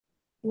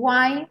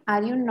Why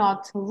are you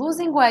not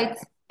losing weight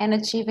and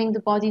achieving the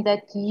body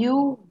that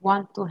you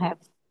want to have?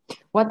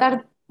 What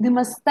are the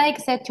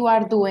mistakes that you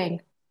are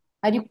doing?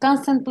 Are you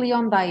constantly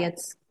on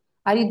diets?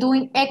 Are you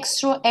doing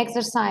extra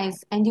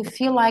exercise and you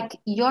feel like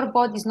your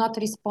body is not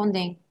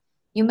responding?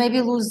 You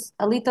maybe lose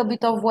a little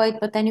bit of weight,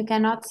 but then you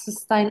cannot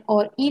sustain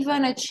or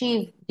even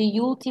achieve the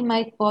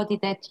ultimate body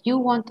that you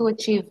want to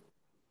achieve.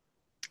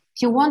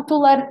 If you want to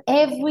learn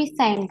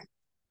everything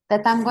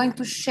that I'm going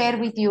to share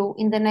with you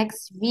in the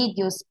next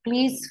videos,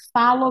 please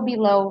follow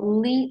below,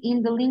 link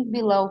in the link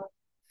below,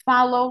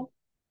 follow,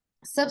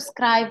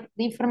 subscribe.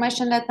 The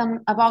information that I'm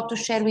about to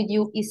share with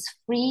you is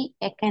free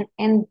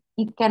and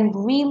it can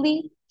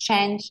really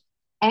change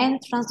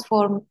and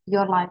transform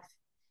your life.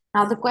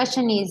 Now, the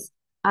question is,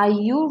 are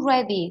you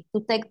ready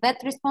to take that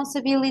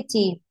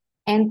responsibility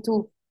and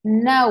to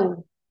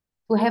know,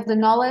 to have the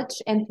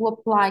knowledge and to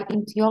apply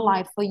into your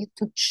life for you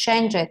to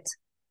change it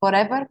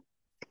forever?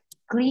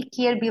 Click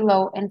here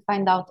below and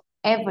find out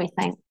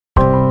everything.